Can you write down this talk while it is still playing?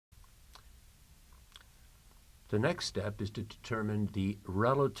The next step is to determine the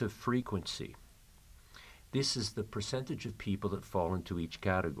relative frequency. This is the percentage of people that fall into each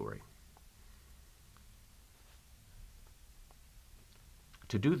category.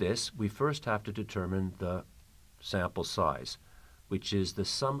 To do this, we first have to determine the sample size, which is the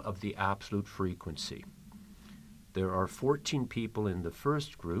sum of the absolute frequency. There are 14 people in the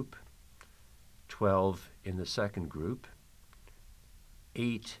first group, 12 in the second group,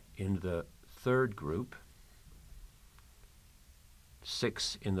 8 in the third group,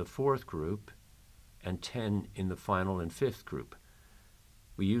 6 in the fourth group, and 10 in the final and fifth group.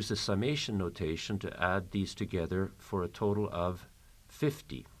 We use the summation notation to add these together for a total of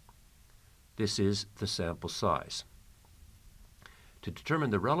 50. This is the sample size. To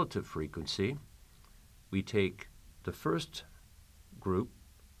determine the relative frequency, we take the first group,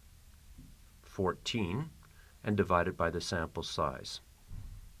 14, and divide it by the sample size.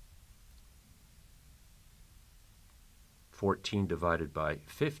 14 divided by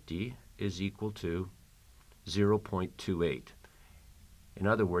 50 is equal to 0.28. In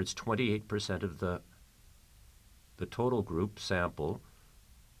other words, 28% of the total group sample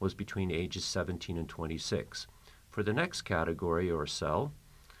was between ages 17 and 26. For the next category or cell,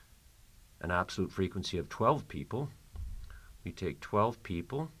 an absolute frequency of 12 people, we take 12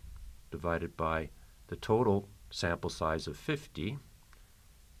 people divided by the total sample size of 50,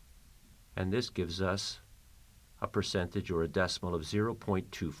 and this gives us a percentage or a decimal of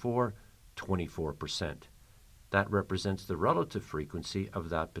 0.24, 24%. That represents the relative frequency of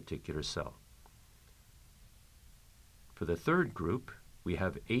that particular cell. For the third group, we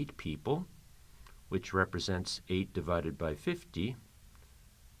have 8 people, which represents 8 divided by 50,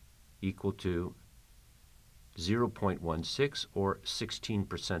 equal to 0.16 or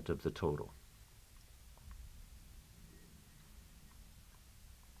 16% of the total.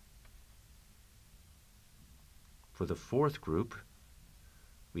 For the fourth group,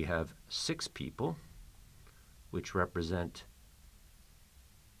 we have 6 people, which represent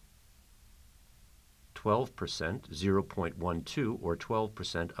 12%, 0.12 or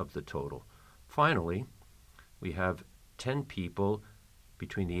 12% of the total. Finally, we have 10 people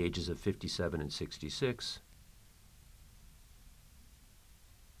between the ages of 57 and 66,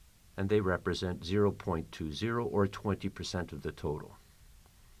 and they represent 0.20 or 20% of the total.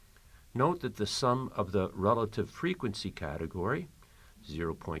 Note that the sum of the relative frequency category,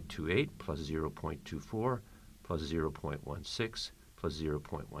 0.28 plus 0.24 plus 0.16 plus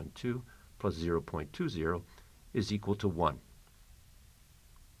 0.12 plus 0.20, is equal to 1.